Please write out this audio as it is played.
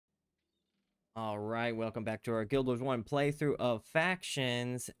All right, welcome back to our Guild Wars 1 playthrough of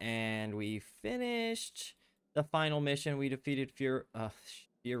factions, and we finished the final mission. We defeated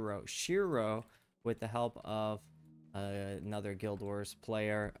Shiro with the help of another Guild Wars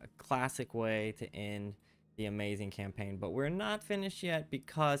player. A classic way to end the amazing campaign, but we're not finished yet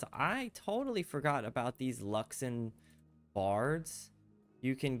because I totally forgot about these Luxon bards.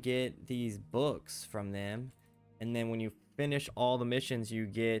 You can get these books from them, and then when you finish all the missions, you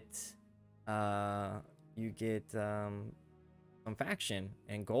get some faction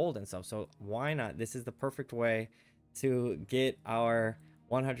and gold and stuff. So why not? This is the perfect way to get our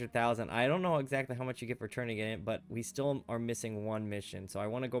 100,000. I don't know exactly how much you get for turning it in, but we still are missing one mission. So I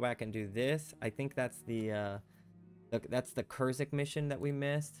want to go back and do this. I think that's the Kurzick mission that we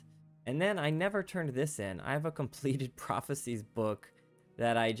missed. And then I never turned this in. I have a completed prophecies book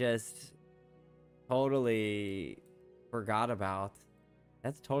that I just totally forgot about.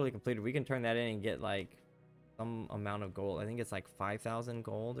 That's totally completed. We can turn that in and get like some amount of gold. I think it's like 5,000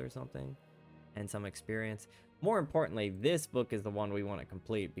 gold or something, and some experience. More importantly, this book is the one we want to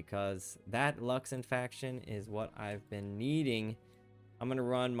complete because that Luxon faction is what I've been needing. I'm gonna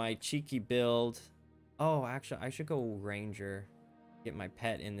run my cheeky build. Oh, actually, I should go Ranger, get my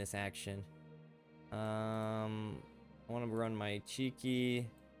pet in this action. I want to run my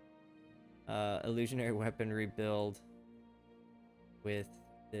cheeky illusionary weaponry build with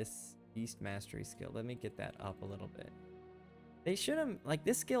this beast mastery skill. Let me get that up a little bit. They should have, like,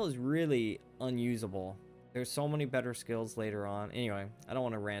 this skill is really unusable. There's so many better skills later on. Anyway, I don't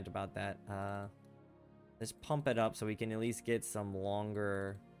want to rant about that. Let's pump it up so we can at least get some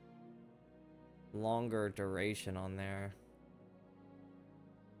longer duration on there.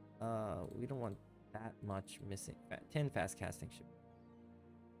 We don't want that much missing. 10 fast casting should.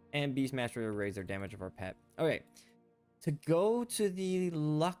 And beast mastery will raise their damage of our pet. Okay. To go to the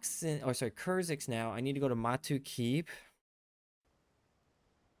Kurzicks now, I need to go to Matu Keep.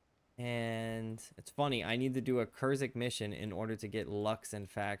 And it's funny, I need to do a Kurzick mission in order to get Luxon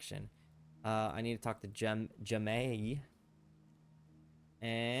faction. I need to talk to Jamay.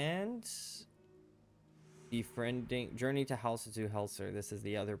 And befriending Journey to Helser. This is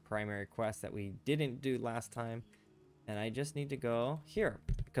the other primary quest that we didn't do last time. And I just need to go here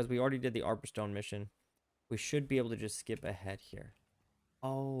because we already did the Arborstone mission. We should be able to just skip ahead here.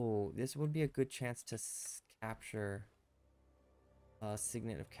 Oh, this would be a good chance to capture a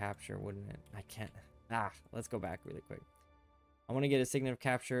signet of capture, wouldn't it? I can't. Let's go back really quick. I want to get a signet of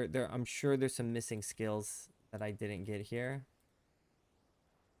capture. I'm sure there's some missing skills that I didn't get here.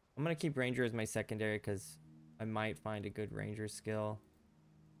 I'm going to keep Ranger as my secondary because I might find a good Ranger skill.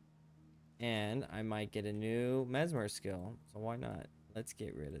 And I might get a new Mesmer skill. So why not? Let's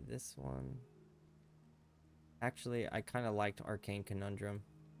get rid of this one. Actually, I kind of liked Arcane Conundrum.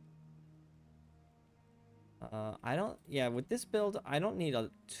 With this build, I don't need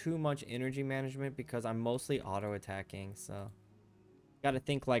too much energy management because I'm mostly auto attacking, so gotta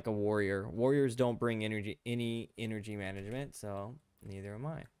think like a warrior. Warriors don't bring any energy management, so neither am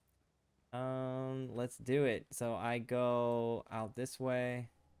I. Let's do it. So I go out this way.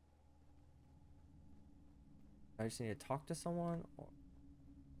 I just need to talk to someone, or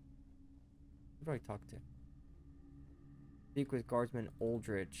who do I talk to? Speak with Guardsman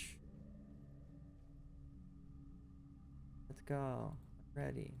Aldrich. Let's go.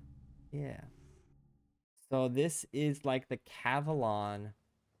 Ready. Yeah. So this is like the Cavalon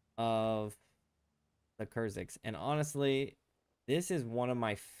of the Kurzicks. And honestly, this is one of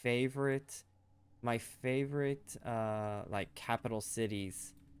my favorite like capital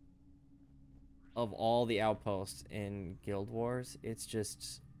cities of all the outposts in Guild Wars. It's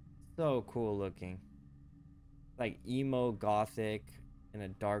just so cool looking. Like emo gothic in a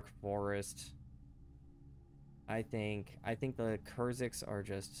dark forest. I think the Kurzicks are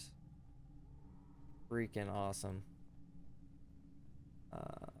just freaking awesome.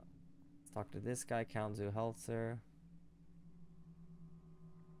 Let's talk to this guy, Count Helzer.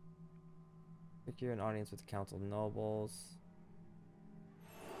 Secure an audience with the Council of Nobles.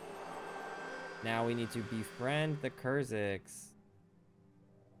 Now we need to befriend the Kurzicks.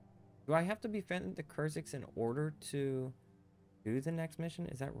 Do I have to befriend the Kurzicks in order to do the next mission?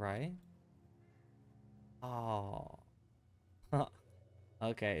 Is that right? Oh.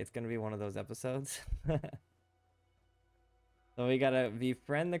 Okay, it's gonna be one of those episodes. So we gotta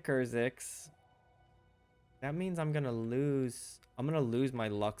befriend the Kurzicks. That means I'm gonna lose my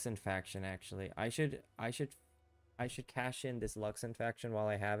Luxon faction, actually. I should cash in this Luxon faction while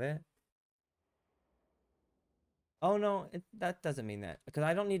I have it. Oh no, that doesn't mean that. Because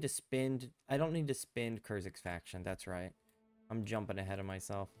I don't need to spend Kurzick's faction, that's right. I'm jumping ahead of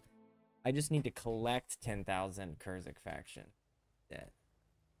myself. I just need to collect 10,000 Kurzick faction. Yeah.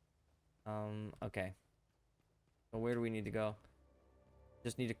 Okay. So where do we need to go?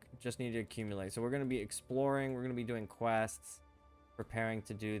 Just need to accumulate. So we're gonna be exploring. We're gonna be doing quests, preparing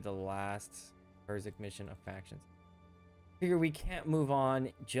to do the last Kurzick mission of factions. Figure we can't move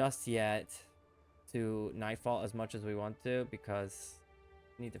on just yet to Nightfall as much as we want to because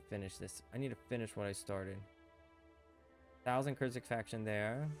I need to finish this. I need to finish what I started. 1,000 Kurzick faction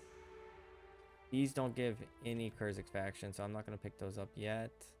there. These don't give any Kurzick faction, so I'm not gonna pick those up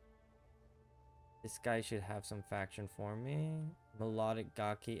yet. This guy should have some faction for me. Melodic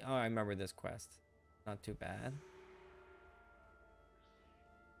Gaki. Oh, I remember this quest. Not too bad.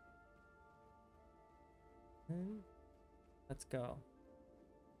 Let's go.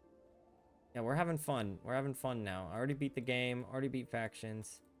 Yeah, we're having fun. We're having fun now. I already beat the game. Already beat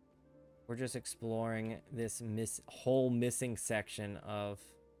factions. We're just exploring this whole missing section of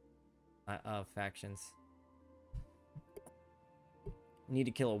factions. Need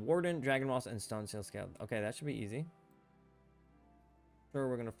to kill a warden, dragon moss, and stone seal scale. Okay, that should be easy. Sure,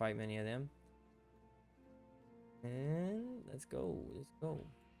 we're gonna fight many of them. And let's go. Let's go.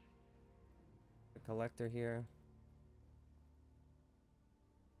 The collector here.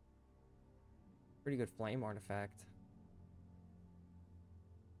 Pretty good flame artifact.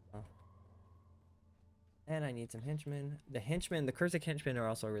 Oh. And I need some henchmen. The Kurzick henchmen are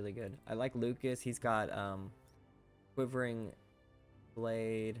also really good. I like Lucas. He's got quivering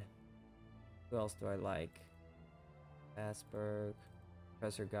blade. Who else do I like? Asperg,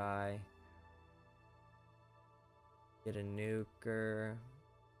 Professor Guy. Get a nuker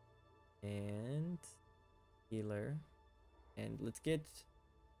and healer, and let's get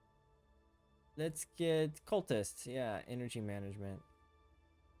cultists. Yeah, energy management.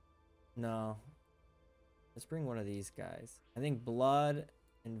 No, let's bring one of these guys. I think blood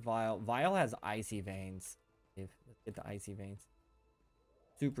and Vile. Vile has icy veins. Let's get the icy veins.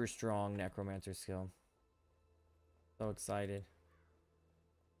 Super strong necromancer skill. So excited.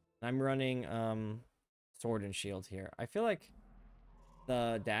 I'm running sword and shield here. I feel like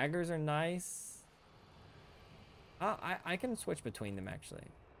the daggers are nice. I can switch between them actually.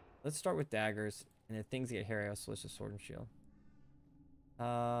 Let's start with daggers, and if things get hairy, I'll switch to sword and shield.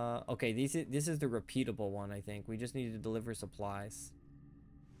 Okay, this is the repeatable one. I think we just need to deliver supplies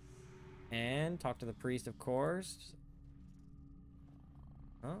and talk to the priest, of course.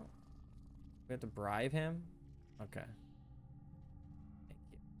 Oh, we have to bribe him. Okay. Thank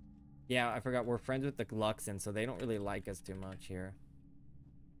you. Yeah, I forgot we're friends with the Luxons, so they don't really like us too much here.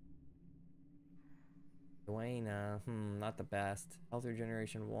 Duena, not the best. Health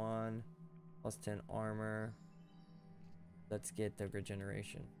regeneration 1, plus 10 armor. Let's get the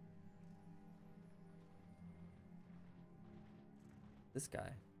regeneration. This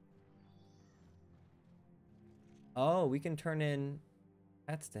guy. Oh, we can turn in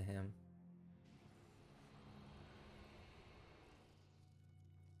pets to him.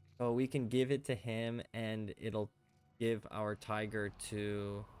 So we can give it to him and it'll give our tiger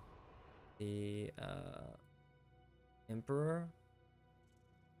to the Emperor.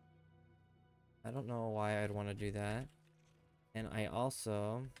 I don't know why I'd want to do that. And I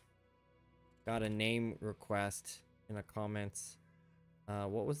also got a name request in the comments.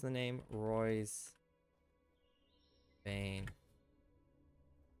 What was the name? Roy's Bane.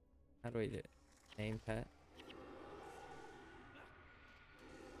 How do I do it? Name pet?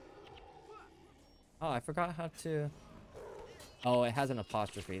 Oh, I forgot how to... Oh, it has an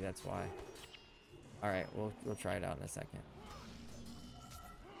apostrophe, that's why. Alright, we'll try it out in a second.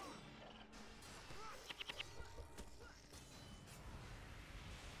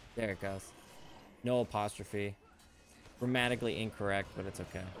 There it goes. No apostrophe. Grammatically incorrect, but it's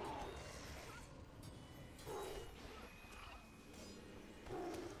okay.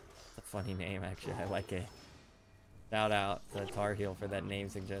 It's a funny name, actually. I like it. Shout out to Tar Heel for that name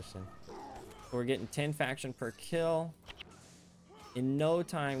suggestion. So we're getting 10 faction per kill. In no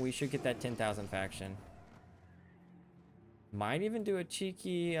time, we should get that 10,000 faction. Might even do a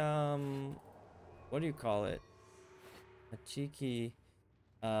cheeky, what do you call it? A cheeky,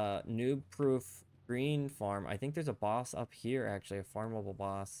 noob-proof green farm. I think there's a boss up here, actually, a farmable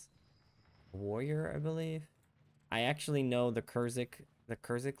boss. A warrior, I believe. I actually know the Kurzick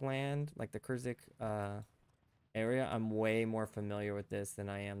land, like the Kurzick, area. I'm way more familiar with this than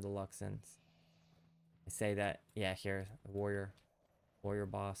I am the Luxons. I say that, yeah, here, the warrior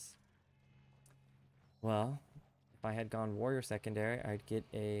boss. Well, if I had gone warrior secondary, I would get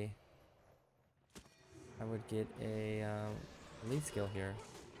a elite skill here.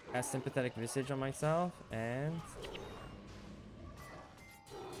 Cast sympathetic visage on myself, and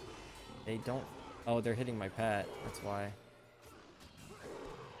They don't... Oh, they're hitting my pet. That's why.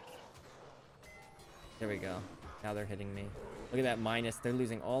 There we go. Now they're hitting me. Look at that minus. They're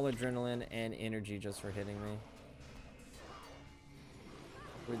losing all adrenaline and energy just for hitting me.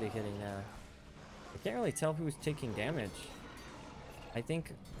 Who are they hitting now? I can't really tell who's taking damage. I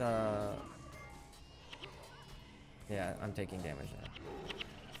think the... Yeah, I'm taking damage now.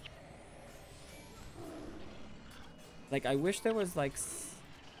 Like, I wish there was, like...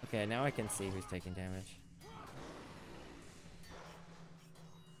 Okay, now I can see who's taking damage.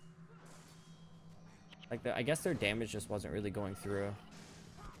 Like, I guess their damage just wasn't really going through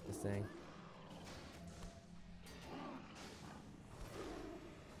this thing.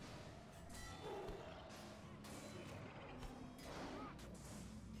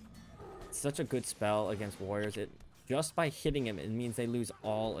 It's such a good spell against warriors. It just by hitting him, it means they lose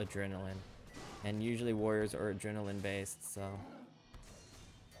all adrenaline. And usually warriors are adrenaline based, so...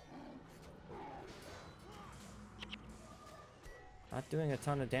 Not doing a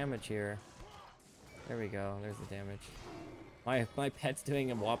ton of damage here. There we go. There's the damage. My pet's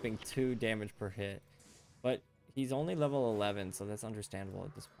doing a whopping 2 damage per hit. But he's only level 11, so that's understandable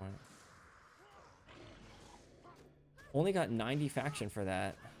at this point. Only got 90 faction for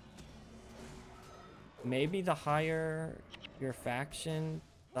that. Maybe the higher your faction,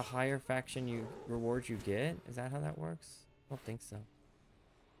 the higher faction you rewards you get? Is that how that works? I don't think so.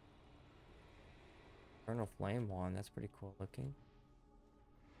 Eternal Flame Wand, that's pretty cool looking.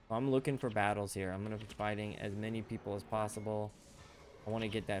 I'm looking for battles here. I'm going to be fighting as many people as possible. I want to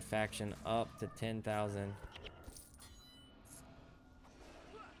get that faction up to 10,000.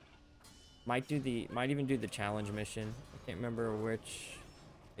 Might even do the challenge mission. I can't remember which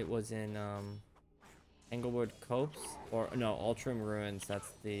it was in Englewood Copse or no, Ultram Ruins.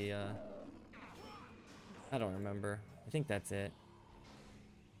 That's the I don't remember. I think that's it.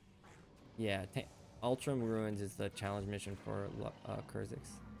 Yeah, Ultram Ruins is the challenge mission for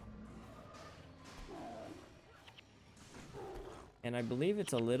Kurzicks. And I believe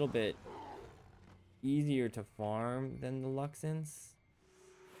it's a little bit easier to farm than the Luxons.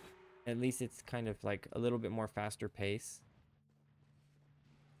 At least it's kind of like a little bit more faster pace.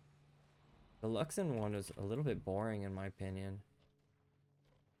 The Luxon one was a little bit boring in my opinion.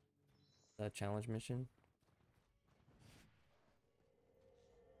 The challenge mission.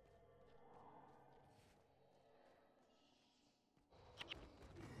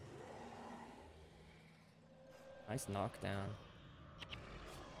 Nice knockdown.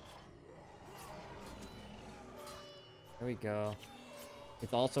 There we go.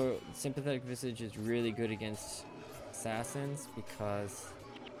 It's also, Sympathetic Visage is really good against assassins because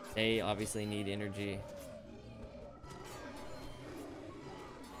they obviously need energy.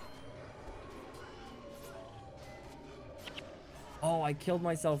 Oh, I killed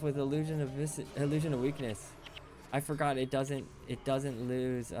myself with Illusion of Weakness. I forgot it doesn't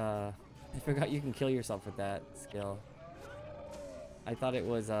lose, I forgot you can kill yourself with that skill. I thought it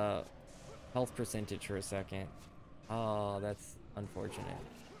was health percentage for a second. Oh, that's unfortunate.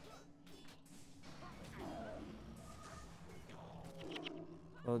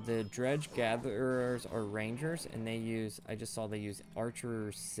 Well, the Dredge Gatherers are Rangers, and they use, I just saw they use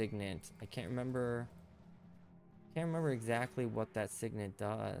Archer's Signet. I can't remember exactly what that signet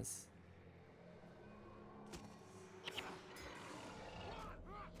does.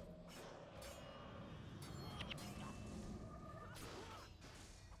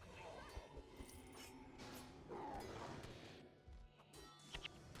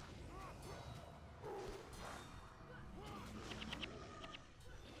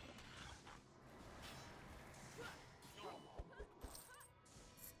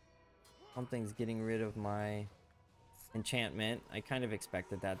 Something's getting rid of my enchantment. I kind of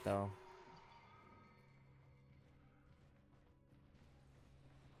expected that though.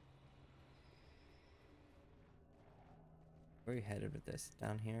 Where are you headed with this?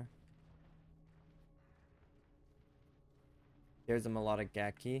 Down here? There's a melodic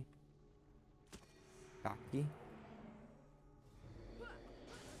Gaki. Gaki.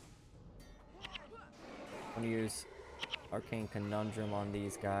 I'm gonna use Arcane Conundrum on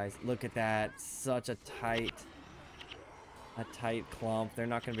these guys. Look at that. Such a tight clump. They're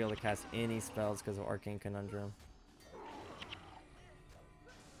not going to be able to cast any spells because of Arcane Conundrum.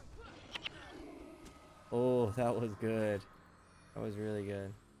 Oh, that was good. That was really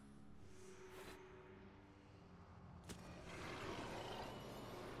good.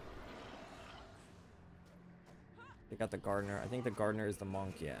 They got the Gardener. I think the Gardener is the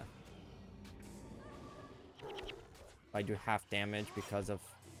monk, yeah. I do half damage because of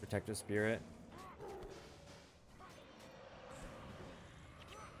Protective Spirit.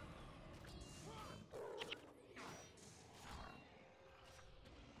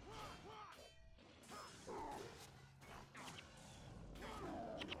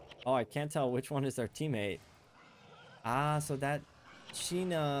 Oh, I can't tell which one is our teammate. Ah, so that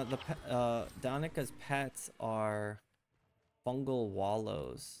Sheena, Donika's pets are fungal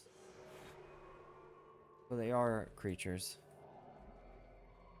wallows. So they are creatures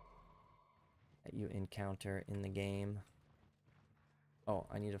that you encounter in the game. Oh,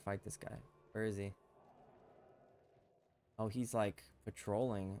 I need to fight this guy. Where is he? Oh, he's like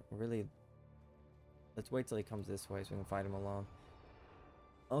patrolling. Really? Let's wait till he comes this way so we can fight him alone.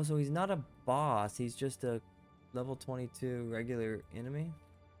 Oh, so he's not a boss. He's just a level 22 regular enemy?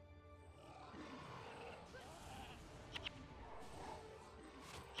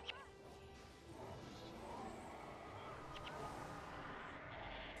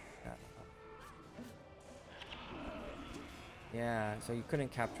 Yeah, so you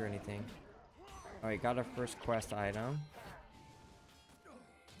couldn't capture anything. Alright, got our first quest item.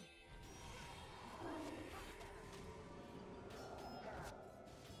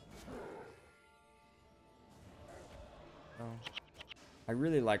 Oh. I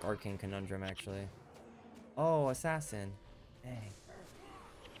really like Arcane Conundrum, actually. Oh, Assassin. Dang.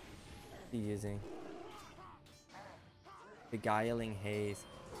 What's he using? Beguiling Haze.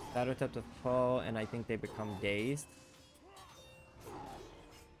 Shadow type of foe, and I think they become dazed.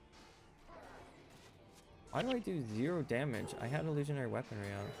 Why do I do 0 damage? I had illusionary weaponry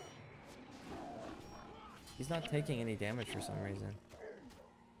out. He's not taking any damage for some reason.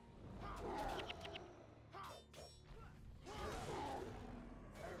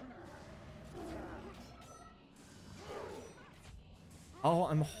 Oh,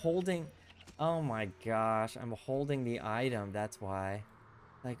 I'm holding... Oh my gosh, I'm holding the item, that's why.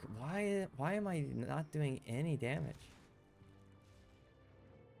 Like, why am I not doing any damage?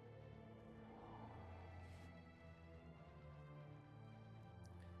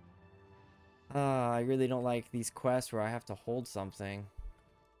 I really don't like these quests where I have to hold something.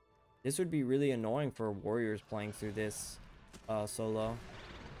 This would be really annoying for warriors playing through this solo.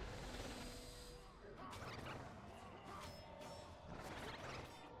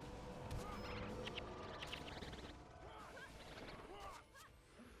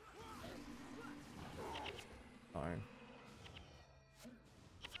 Darn.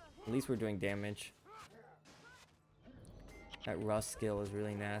 At least we're doing damage. That rust skill is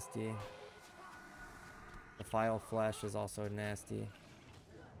really nasty. The file flesh is also nasty.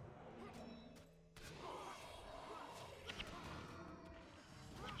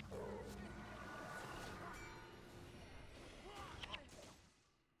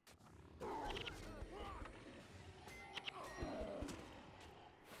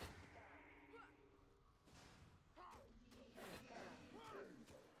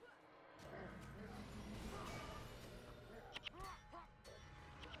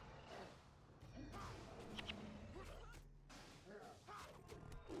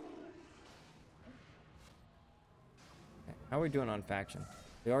 How are we doing on faction?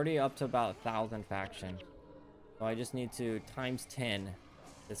 We're already up to about 1,000 faction. So I just need to times 10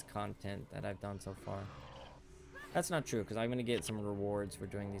 this content that I've done so far. That's not true, because I'm going to get some rewards for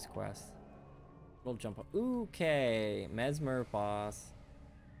doing these quests. We'll jump up. Okay, Mesmer boss.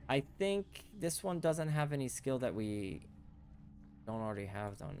 I think this one doesn't have any skill that we don't already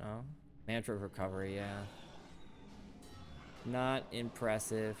have, though, no? Mantra of recovery, yeah. Not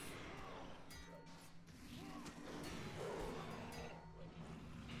impressive.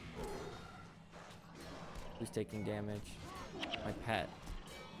 Who's taking damage? My pet.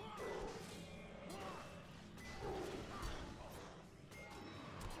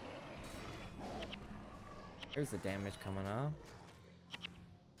 There's the damage coming up.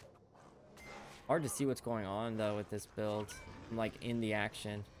 Hard to see what's going on though with this build. I'm like in the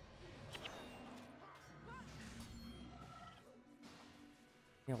action.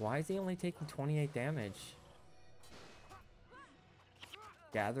 Yeah, why is he only taking 28 damage?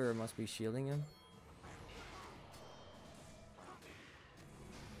 Gatherer must be shielding him.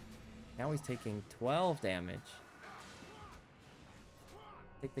 Now he's taking 12 damage.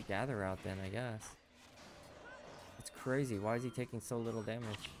 Take the Gatherer out then, I guess. It's crazy. Why is he taking so little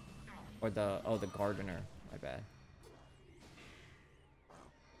damage? Or the... Oh, the Gardener. My bad.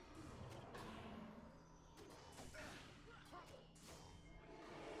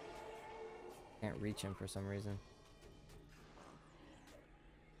 Can't reach him for some reason.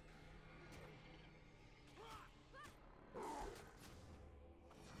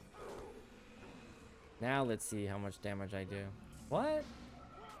 Now let's see how much damage I do. What?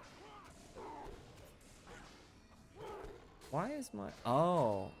 Why is my...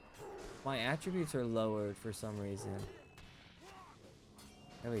 Oh. My attributes are lowered for some reason.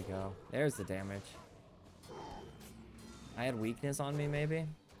 There we go. There's the damage. I had weakness on me, maybe?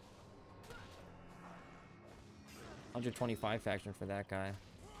 125 faction for that guy.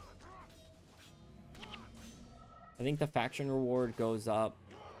 I think the faction reward goes up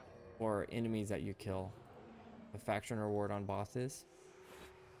for enemies that you kill. The faction reward on bosses.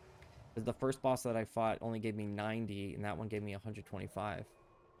 Because the first boss that I fought only gave me 90, and that one gave me 125.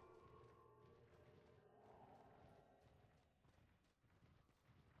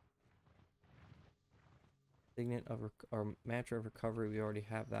 Signet of or Mantra of Recovery, we already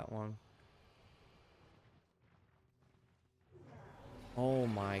have that one. Oh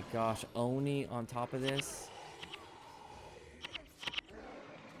my gosh, Oni on top of this.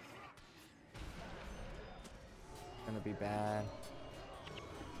 Gonna be bad.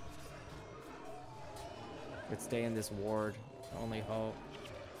 Could stay in this ward. Only hope.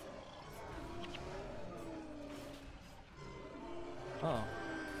 Oh,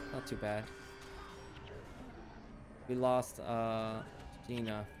 not too bad. We lost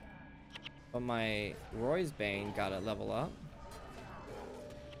Gina, but my Roy's Bane got a level up.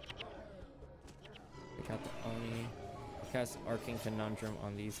 We got the Oni. Cast Arcane Conundrum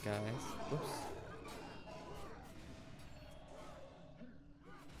on these guys. Whoops.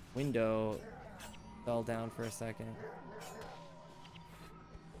 Window fell down for a second.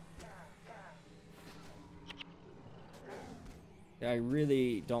 Yeah, I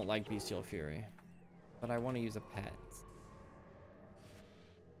really don't like Bestial Fury, but I want to use a pet.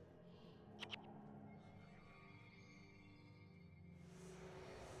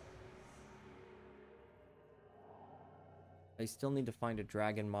 I still need to find a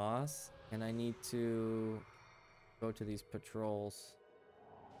Dragon Moss, and I need to go to these patrols.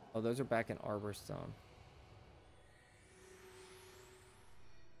 Oh, those are back in Arborstone.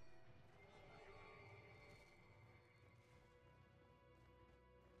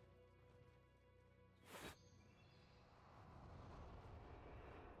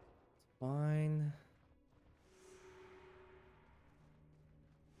 Fine.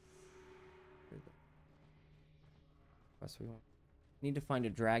 We need to find a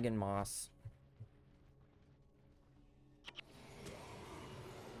Dragon Moss.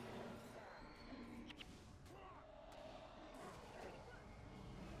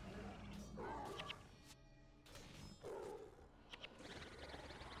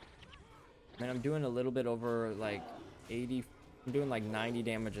 Man, I'm doing a little bit over like 80. I'm doing like 90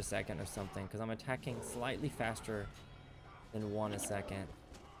 damage a second or something because I'm attacking slightly faster than 1 a second.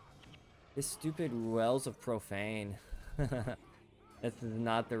 This stupid Wells of Profane. This is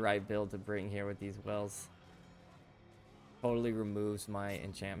not the right build to bring here with these wells. Totally removes my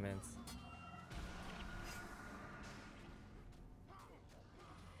enchantments.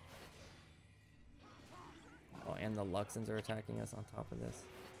 Oh, and the Luxons are attacking us on top of this.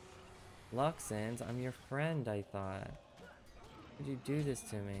 Luxons, I'm your friend, I thought. Why would you do this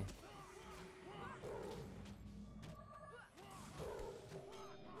to me?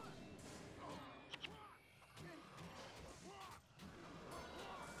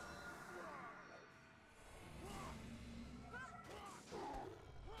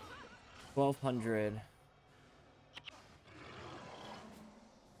 $1,200.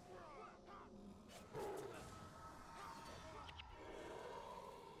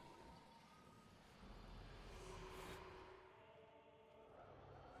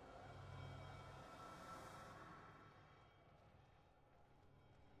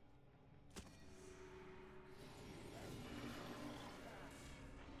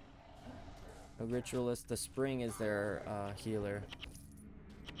 A ritualist. The spring is their healer.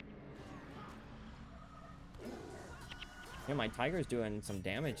 Yeah, my tiger's doing some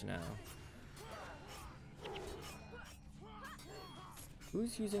damage now.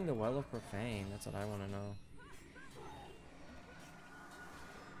 Who's using the Well of Profane? That's what I want to know.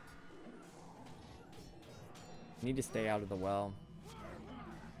 Need to stay out of the well.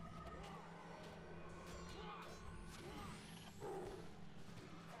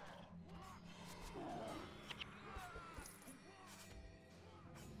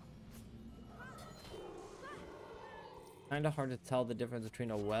 Kind of hard to tell the difference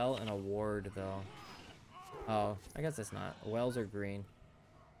between a well and a ward, though. Oh, I guess it's not. Wells are green.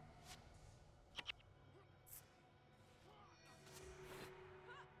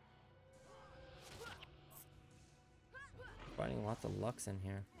 Finding lots of Lux in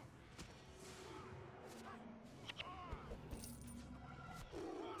here.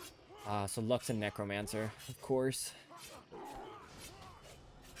 So Lux and Necromancer, of course.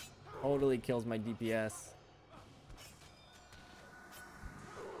 Totally kills my DPS.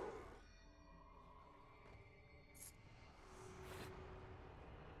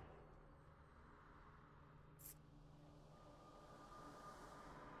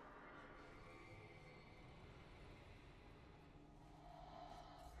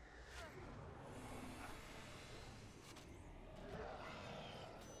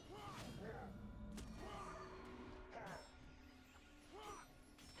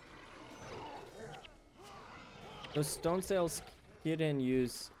 Those stone sales hidden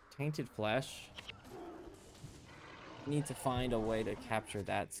use tainted flesh. Need to find a way to capture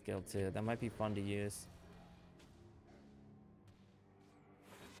that skill too. That might be fun to use.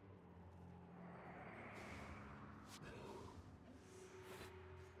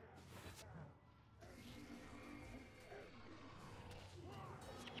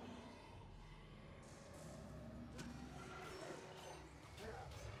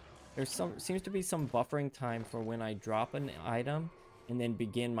 Seems to be some buffering time for when I drop an item and then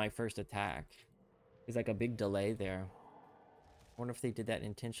begin my first attack. There's like a big delay there. I wonder if they did that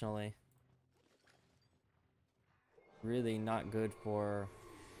intentionally. Really not good for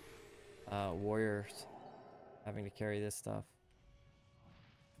warriors having to carry this stuff.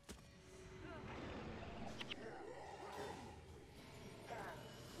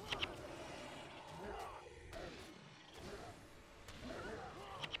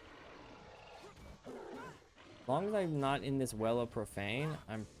 As long as I'm not in this well of profane,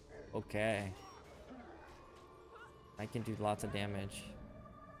 I'm okay. I can do lots of damage.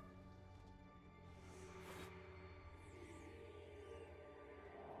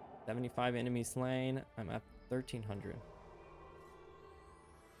 $75 enemies slain. I'm at 1,300.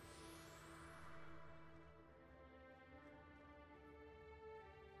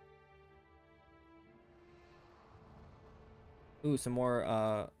 Ooh, some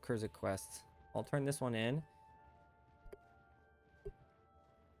more Kurzick quests. I'll turn this one in.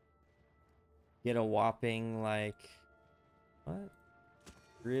 Get a whopping, like, what?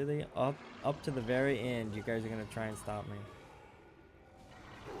 Really? Up to the very end, you guys are gonna try and stop me.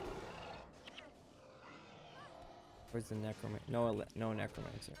 Where's the necromancer? No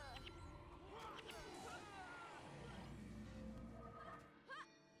necromancer.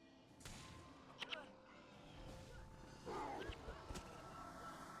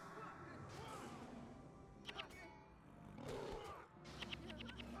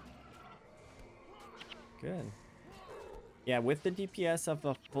 Good. Yeah, with the DPS of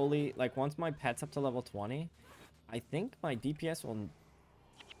a fully, like, once my pet's up to level 20, I think my DPS will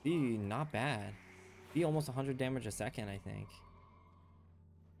be not bad. Be almost 100 damage a second, I think.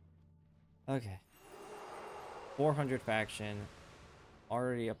 Okay. 400 faction.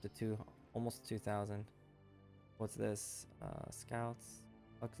 Already up to almost 2,000. What's this? Scouts.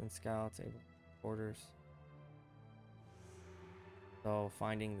 Luxons Scouts. Orders. So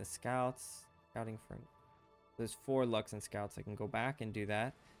finding the scouts. Scouting for... There's 4 Luxons Scouts. I can go back and do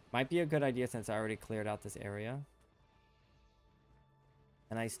that. Might be a good idea since I already cleared out this area.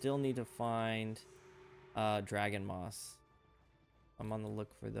 And I still need to find dragon moss. I'm on the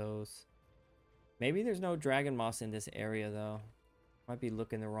look for those. Maybe there's no dragon moss in this area though. Might be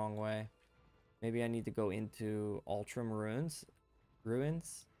looking the wrong way. Maybe I need to go into Ultram ruins,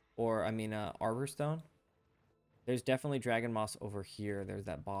 or I mean Arborstone. There's definitely dragon moss over here. There's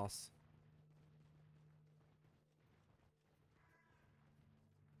that boss.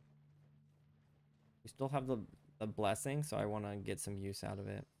 We still have the blessing, so I want to get some use out of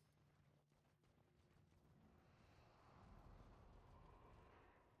it.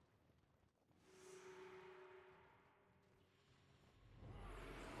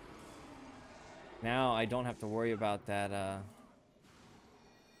 Now I don't have to worry about that.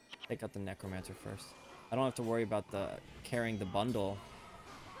 Take out the necromancer first. I don't have to worry about carrying the bundle.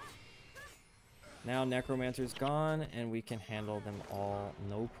 Now necromancer's gone, and we can handle them all,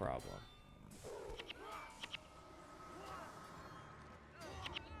 no problem.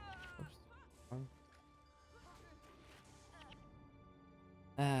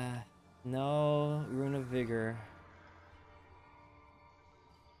 No, Rune of Vigor.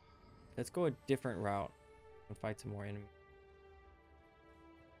 Let's go a different route and fight some more enemies.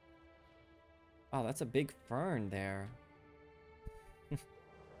 Oh, that's a big fern there.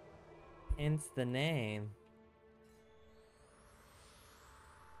 Hence the name.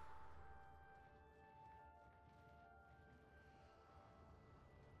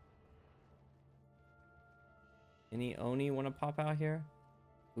 Any Oni want to pop out here?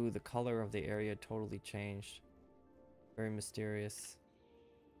 Ooh, the color of the area totally changed. Very mysterious.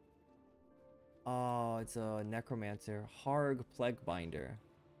 Oh, it's a necromancer. Harg Plague Binder.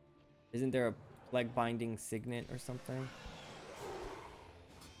 Isn't there a plague binding signet or something?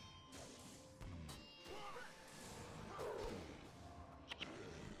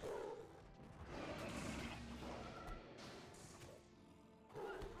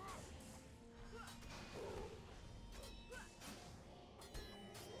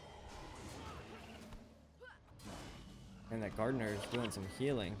 And that gardener is doing some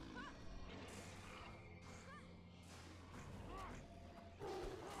healing.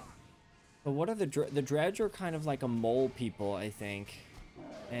 But what are the Dredge are kind of like a mole people, I think.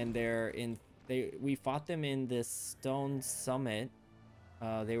 And we fought them in this Stone Summit.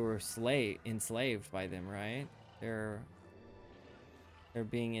 They were enslaved by them, right? They're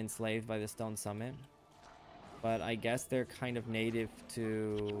being enslaved by the Stone Summit. But I guess they're kind of native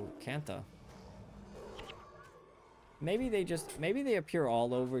to Kanta. Maybe they appear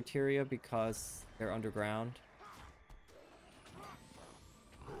all over Tyria because they're underground.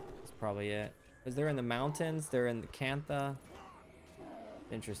 That's probably it. Because they're in the mountains, they're in the Kantha.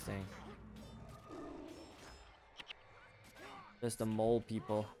 Interesting. Just the mole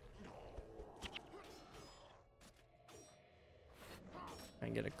people. Try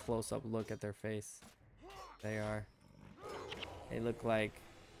and get a close-up look at their face. They look like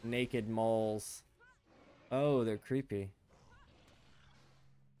naked moles. Oh, they're creepy.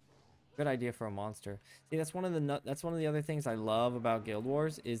 Good idea for a monster. See, that's one of the other things I love about Guild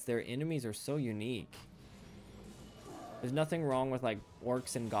Wars is their enemies are so unique. There's nothing wrong with like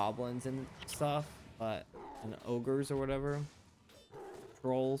orcs and goblins and stuff, and ogres or whatever,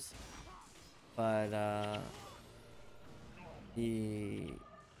 trolls. But the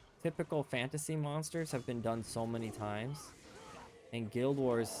typical fantasy monsters have been done so many times, and Guild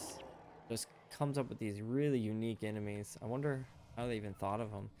Wars just comes up with these really unique enemies. I wonder how they even thought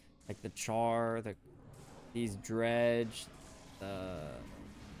of them. Like the Char, these Dredge, the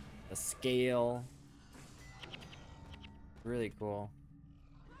Scale. Really cool.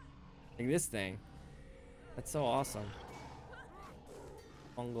 Like this thing. That's so awesome.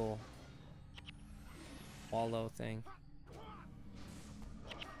 Fungal wallow thing.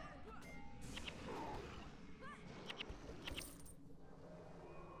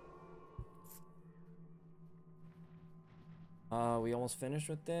 We almost finished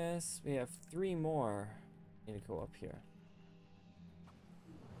with this. We have 3 more. Need to go up here.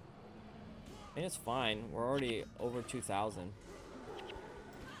 I mean, it's fine. We're already over 2,000.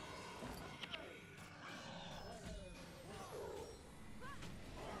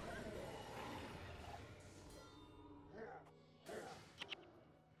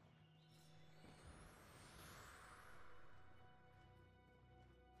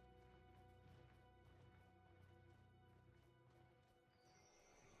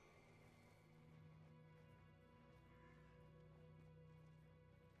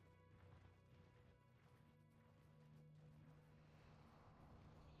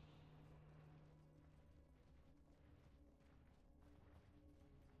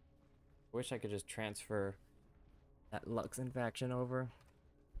 Wish I could just transfer that Luxon faction over.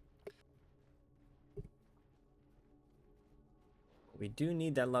 We do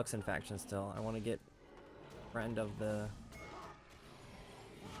need that Luxon faction still. I want to get friend of the...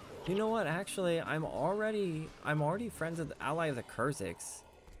 You know what? Actually, I'm already friends with the ally of the Kurzicks.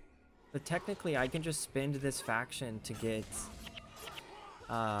 But technically, I can just spend this faction to get...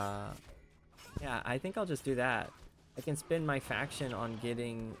 Yeah, I think I'll just do that. I can spend my faction on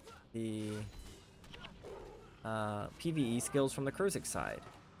getting the PvE skills from the Kurzick side.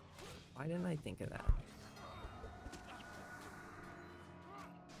 Why didn't I think of that?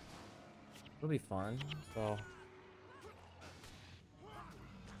 It'll be fun. So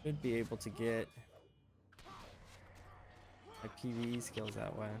should be able to get my PvE skills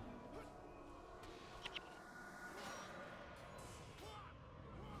that way.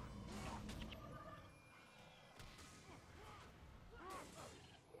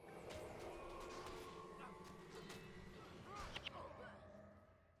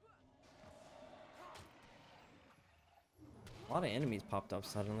 A lot of enemies popped up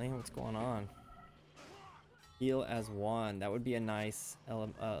suddenly. What's going on? Heal as 1. That would be a nice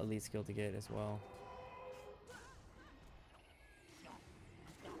elite skill to get as well.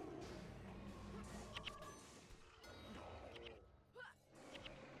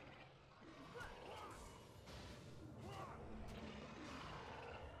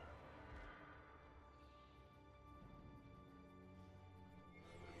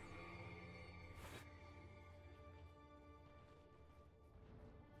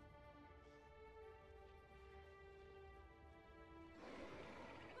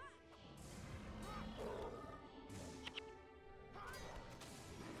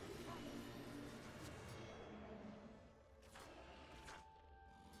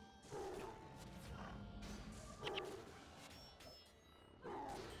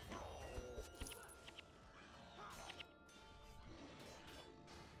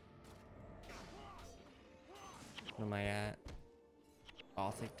 What am I at?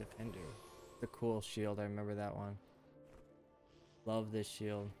 Gothic Defender. The cool shield. I remember that one. Love this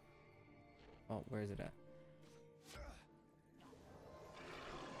shield. Oh, where is it at?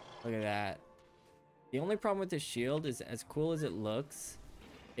 Look at that. The only problem with this shield is, as cool as it looks,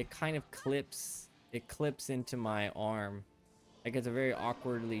 it kind of clips. It clips into my arm. Like, it's a very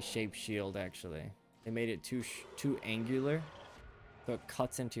awkwardly shaped shield, actually. They made it too angular, so it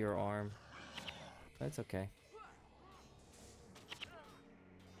cuts into your arm. That's okay.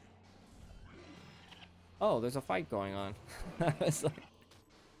 Oh, there's a fight going on. I was like...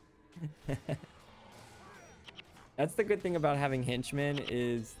 That's the good thing about having henchmen,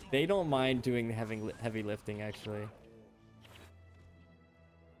 is they don't mind doing the heavy lifting, actually.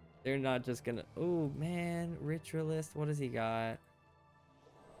 They're not just gonna... Oh, man. Ritualist. What does he got?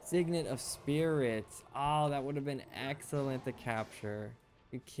 Signet of Spirits. Oh, that would have been excellent to capture.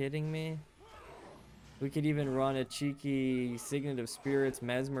 You kidding me? We could even run a cheeky Signet of Spirits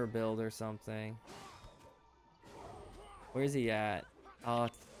Mesmer build or something. Where's he at? Oh,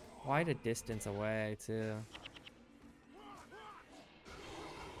 it's quite a distance away, too.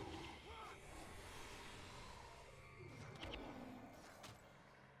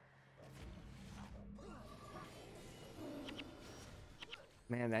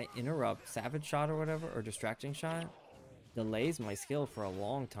 Man, that interrupt, savage shot or whatever, or distracting shot, delays my skill for a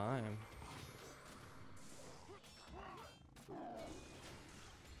long time.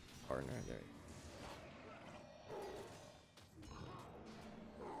 Partner, there.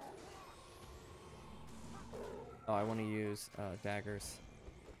 Oh, I want to use daggers.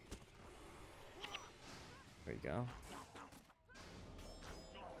 There you go.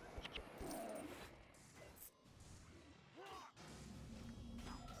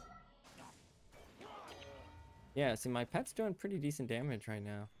 Yeah, see, my pet's doing pretty decent damage right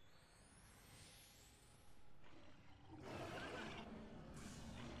now.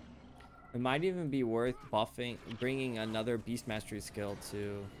 It might even be worth buffing, bringing another Beast Mastery skill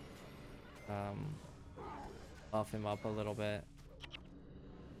to buff him up a little bit.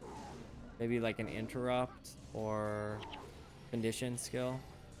 Maybe like an interrupt or condition skill,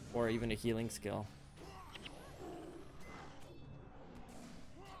 or even a healing skill.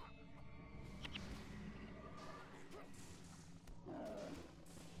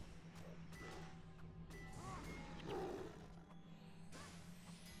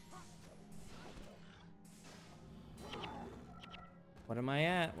 What am I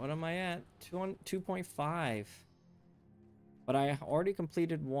at? What am I at? 2.5. But I already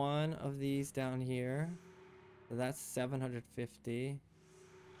completed one of these down here. So that's 750.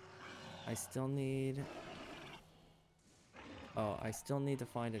 I still need... Oh, I still need to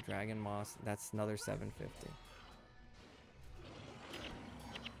find a dragon moss. That's another 750.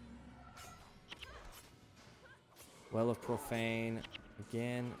 Well of Profane.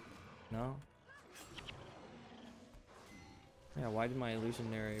 Again. No? Yeah, why did my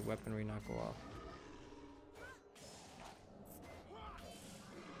illusionary weaponry not go off?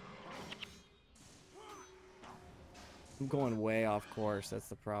 I'm going way off course, that's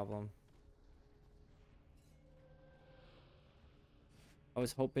the problem. I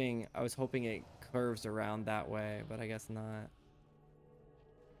was hoping it curves around that way, but I guess not.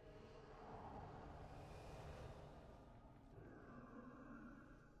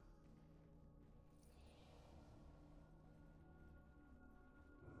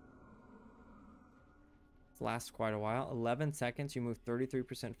 Lasts quite a while. 11 seconds, you move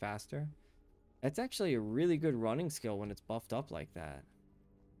 33% faster. That's actually a really good running skill when it's buffed up like that.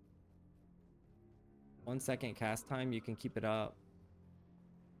 1 second cast time, you can keep it up.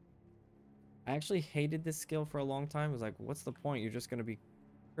 I actually hated this skill for a long time. I was like, what's the point? You're just going to be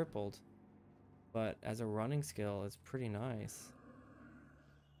crippled. But as a running skill, it's pretty nice.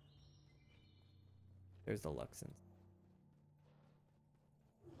 There's the Luxons.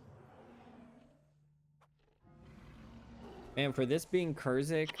 Man, for this being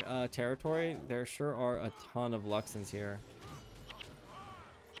Kurzick territory, there sure are a ton of Luxons here.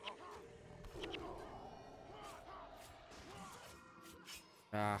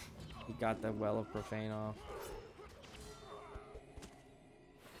 Ah, he got the Well of Profane off.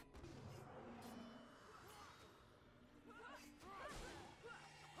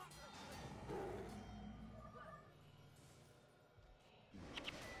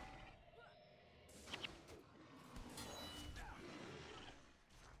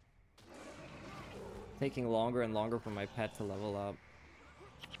 Taking longer and longer for my pet to level up.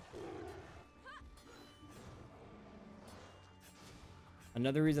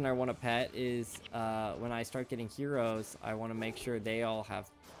 Another reason I want a pet is when I start getting heroes, I want to make sure they all have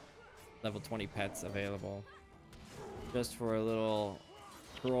level 20 pets available. Just for a little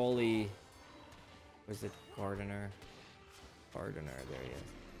Crowley. Where's it? Gardener. Gardener, there he is.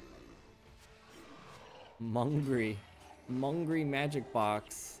 Mungry magic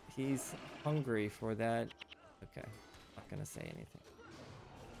box. he's hungry for that. Okay, not gonna say anything.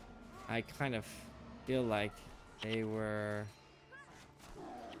 I kind of feel like they were...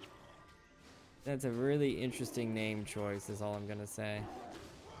 That's a really interesting name choice, is all I'm gonna say.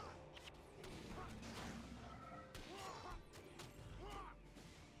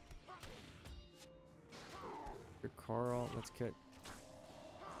 For Coral, let's put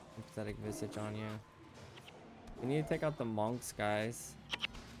Empathetic Visage on you. We need to take out the monks, guys.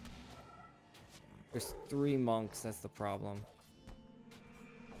 There's 3 monks, that's the problem.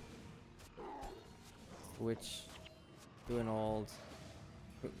 Switch to an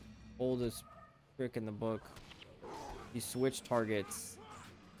oldest trick in the book. You switch targets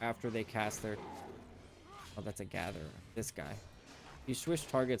after they cast their... Oh, that's a gatherer. This guy. You switch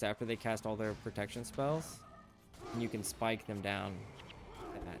targets after they cast all their protection spells, and you can spike them down.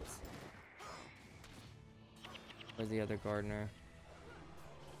 That's... Where's the other gardener?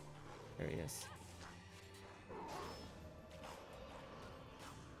 There he is.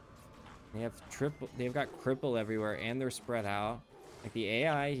 They have triple. They've got cripple everywhere, and they're spread out. Like the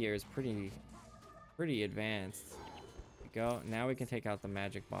AI here is pretty advanced. There we go. Now we can take out the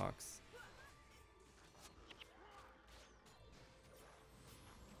magic box.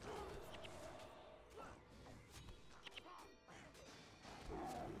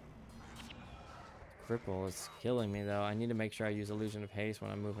 Cripple is killing me though. I need to make sure I use Illusion of Haste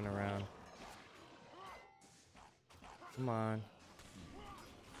when I'm moving around. Come on.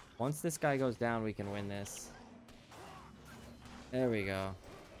 Once this guy goes down, we can win this. There we go.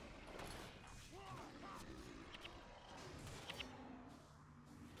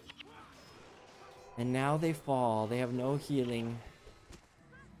 And now they fall. They have no healing.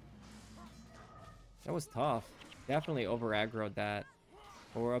 That was tough. Definitely over aggroed that.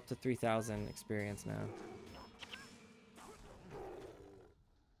 But we're up to 3,000 experience now.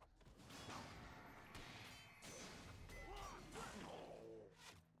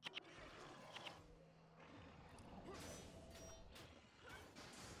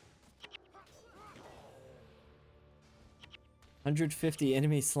 $150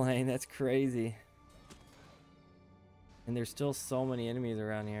 enemies slain. That's crazy. And there's still so many enemies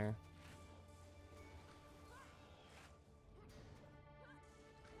around here.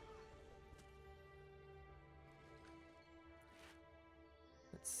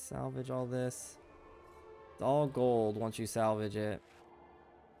 Let's salvage all this. It's all gold once you salvage it.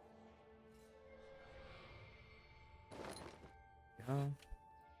 Go.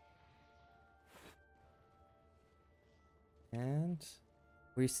 And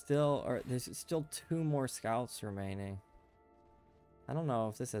we still are... There's still 2 more scouts remaining. I don't know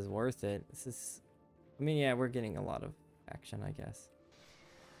if this is worth it. This is... I mean, yeah, we're getting a lot of action, I guess.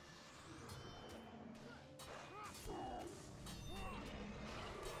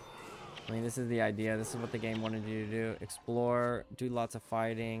 I mean, this is the idea. This is what the game wanted you to do. Explore, do lots of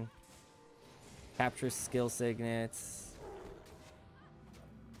fighting, capture skill signets,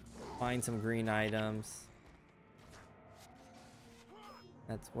 find some green items.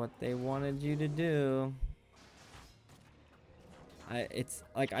 That's what they wanted you to do. It's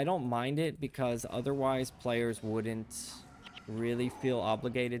like, I don't mind it because otherwise players wouldn't really feel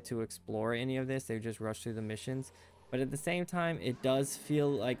obligated to explore any of this. They would just rush through the missions. But at the same time, it does feel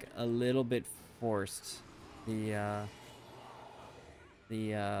like a little bit forced. The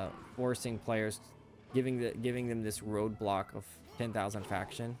forcing players, giving them this roadblock of 10,000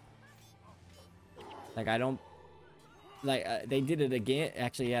 faction. Like, I don't... Like, they did it again.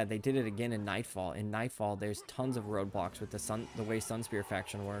 Actually, yeah, they did it again in Nightfall. In Nightfall, there's tons of roadblocks with the way Sunspear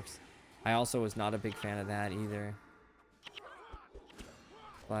faction works. I also was not a big fan of that either.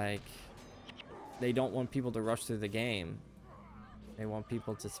 Like, they don't want people to rush through the game. They want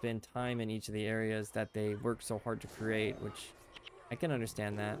people to spend time in each of the areas that they work so hard to create, which I can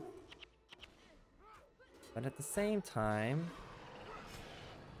understand that. But at the same time,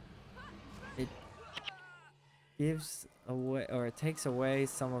 it gives away, or it takes away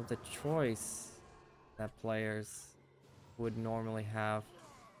some of the choice that players would normally have.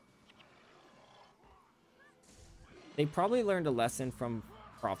 They probably learned a lesson from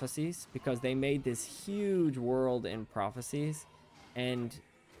Prophecies, because they made this huge world in Prophecies, and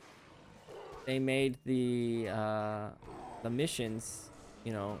they made the missions,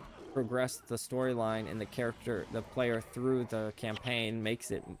 you know, progress the storyline and the player through the campaign, makes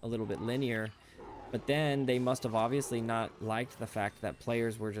it a little bit linear. But then they must have obviously not liked the fact that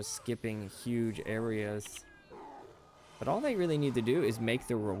players were just skipping huge areas. But all they really need to do is make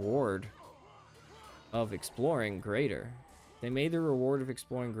the reward of exploring greater. If they made the reward of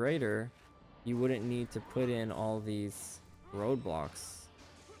exploring greater, you wouldn't need to put in all these roadblocks.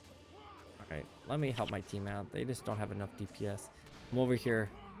 Alright, let me help my team out. They just don't have enough DPS. I'm over here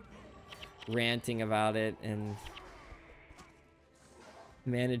ranting about it and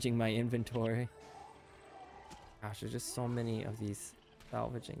managing my inventory. Gosh, there's just so many of these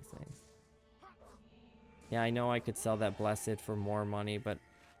salvaging things. Yeah, I know I could sell that blessed for more money, but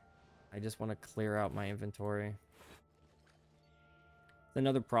I just want to clear out my inventory.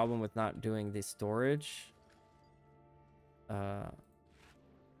 Another problem with not doing the storage. I'm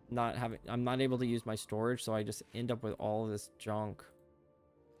not able to use my storage, so I just end up with all of this junk.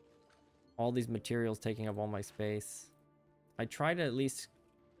 All these materials taking up all my space. I try to at least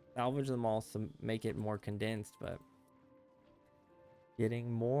salvage them all to make it more condensed, but getting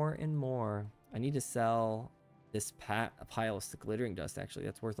more and more. I need to sell this pile of glittering dust, actually.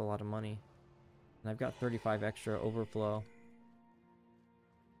 That's worth a lot of money. And I've got 35 extra overflow.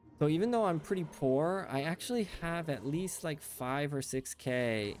 So even though I'm pretty poor, I actually have at least like 5 or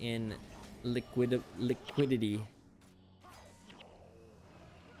 6k in liquidity.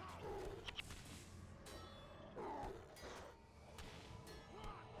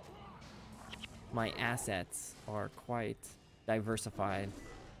 My assets are quite diversified.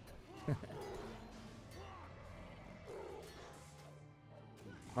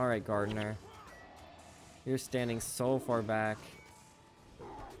 All right, Gardener. You're standing so far back.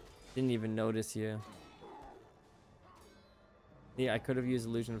 Didn't even notice you. Yeah, I could have used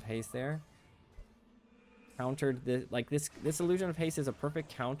Illusion of Haste there. Countered this, like this Illusion of Haste is a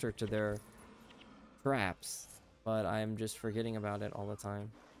perfect counter to their traps, but I'm just forgetting about it all the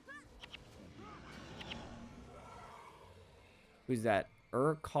time. Who's that?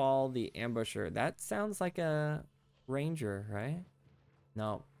 Urkal the Ambusher. That sounds like a ranger, right?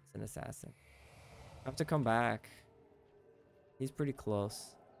 No, it's an assassin. I have to come back. He's pretty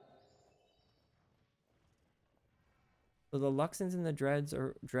close. So the Luxons and the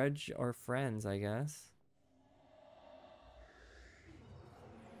Dredge are friends, I guess.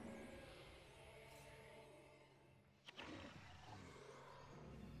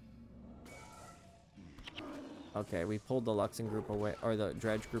 Okay, we pulled the Luxon group away, or the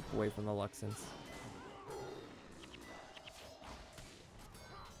Dredge group away from the Luxons.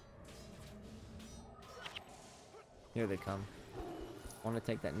 Here they come. Want to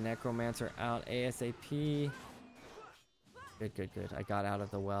take that Necromancer out ASAP. Good, good, good. I got out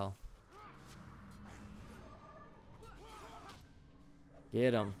of the well.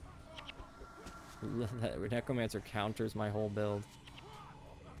 Get him. That Necromancer counters my whole build.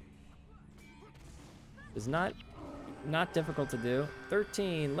 It's not difficult to do.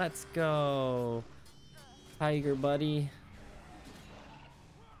 13, let's go. Tiger buddy.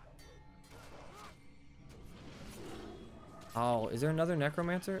 Oh, is there another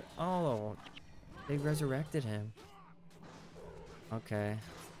Necromancer? Oh, they resurrected him. Okay.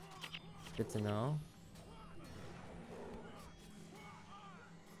 Good to know.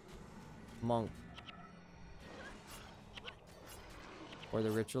 Monk. Or the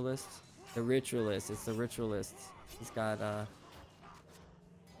Ritualist. The Ritualist. It's the Ritualist. He's got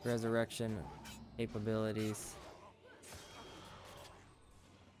resurrection capabilities.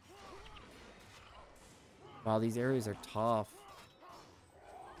 Wow, these areas are tough.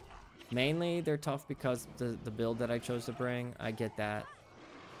 Mainly, they're tough because the build that I chose to bring. I get that.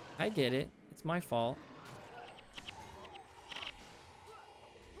 I get it. It's my fault.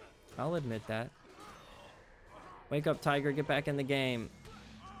 I'll admit that. Wake up, Tiger. Get back in the game.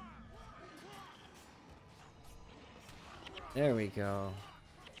 There we go.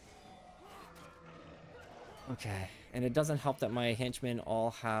 Okay. And it doesn't help that my henchmen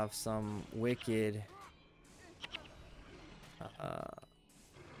all have some wicked...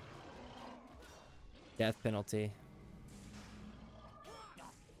 death penalty.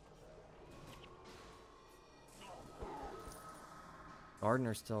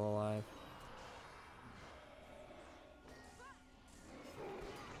 Gardener's still alive.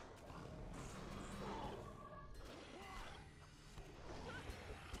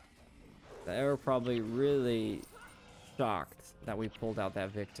 They were probably really shocked that we pulled out that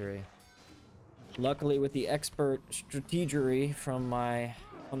victory. Luckily, with the expert strategery from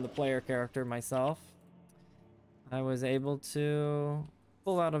the player character myself, I was able to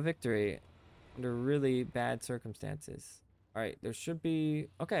pull out a victory under really bad circumstances. All right, there should be...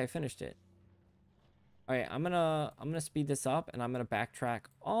 Okay, I finished it. All right, I'm gonna speed this up, and I'm gonna backtrack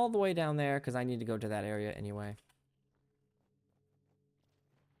all the way down there because I need to go to that area anyway.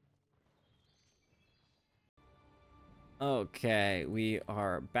 Okay, we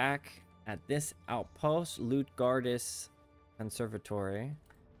are back at this outpost, Lutgardis Conservatory.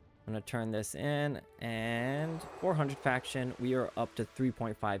 I'm gonna turn this in, and 400 faction. We are up to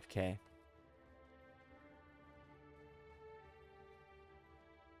 3.5k.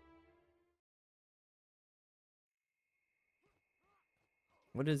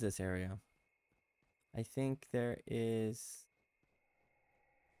 What is this area? I think there is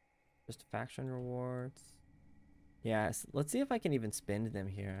just faction rewards. Yes, let's see if I can even spend them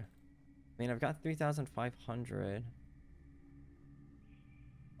here. I mean, I've got 3,500.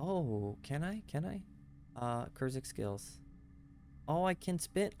 Oh, can I? Can I? Kurzick skills. Oh, I can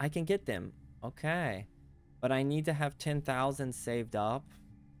spend. I can get them. Okay. But I need to have 10,000 saved up.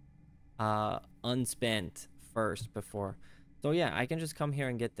 Unspent first before. So yeah, I can just come here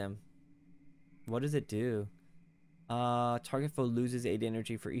and get them. What does it do? Target foe loses 8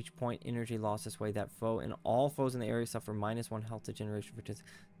 energy for each point energy lost this way. That foe and all foes in the area suffer -1 health to generation for 10.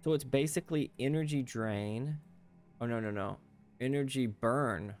 So it's basically energy drain. Oh, no. Energy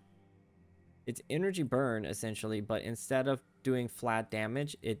burn. It's energy burn, essentially, but instead of doing flat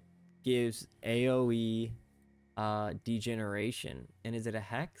damage, it gives AoE degeneration. And is it a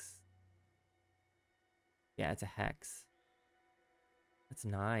hex? Yeah, it's a hex. That's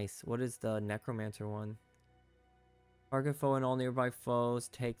nice. What is the necromancer one? Target foe and all nearby foes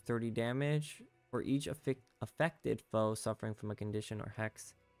take 30 damage. For each affected foe suffering from a condition or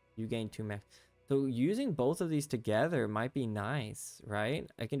hex, you gain 2 max. So using both of these together might be nice,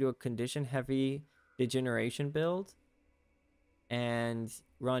 right? I can do a condition heavy degeneration build and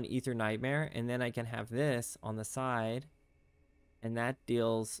run Ether Nightmare, and then I can have this on the side, and that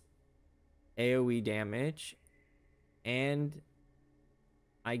deals AoE damage, and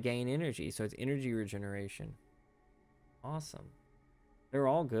I gain energy. So it's energy regeneration. Awesome. They're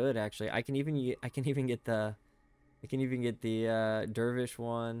all good, actually. I can even get the dervish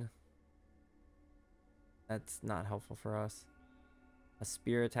one. That's not helpful for us. A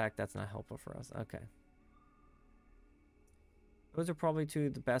spear attack, that's not helpful for us. Okay. Those are probably two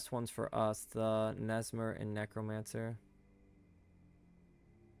of the best ones for us, the Nesmer and Necromancer.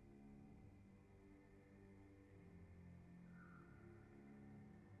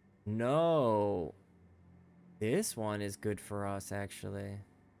 No. This one is good for us, actually.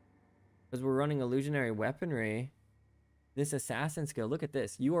 Because we're running illusionary weaponry. This assassin skill, look at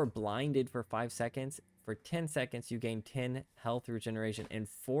this. You are blinded for 5 seconds. For 10 seconds, you gain 10 health regeneration and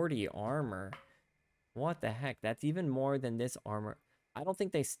 40 armor. What the heck? That's even more than this armor. I don't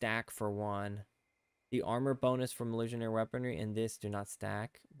think they stack for one. The armor bonus from illusionary weaponry and this do not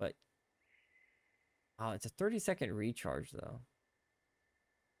stack, but... Oh, it's a 30-second recharge, though.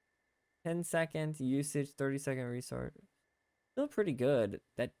 10 seconds usage, 30-second recharge. Still pretty good.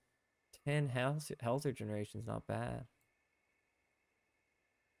 That 10 health regeneration is not bad.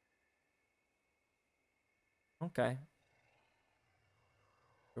 Okay.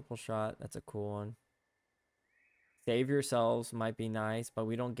 Triple shot. That's a cool one. Save yourselves might be nice, but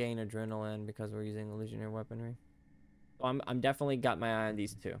we don't gain adrenaline because we're using illusionary weaponry. So I'm definitely got my eye on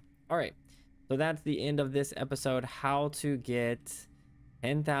these two. All right. So that's the end of this episode. How to get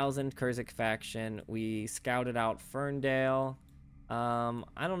 10,000 Kurzick faction. We scouted out Ferndale.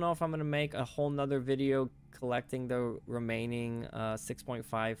 I don't know if I'm going to make a whole nother video collecting the remaining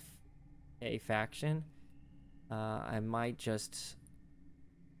 6.5k faction. I might just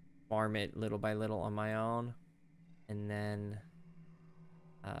farm it little by little on my own, and then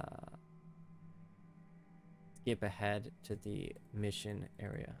skip ahead to the mission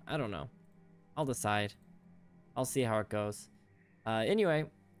area. I don't know. I'll decide. I'll see how it goes. Anyway,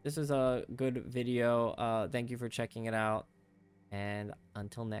 this is a good video. Thank you for checking it out, and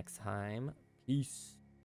until next time, peace.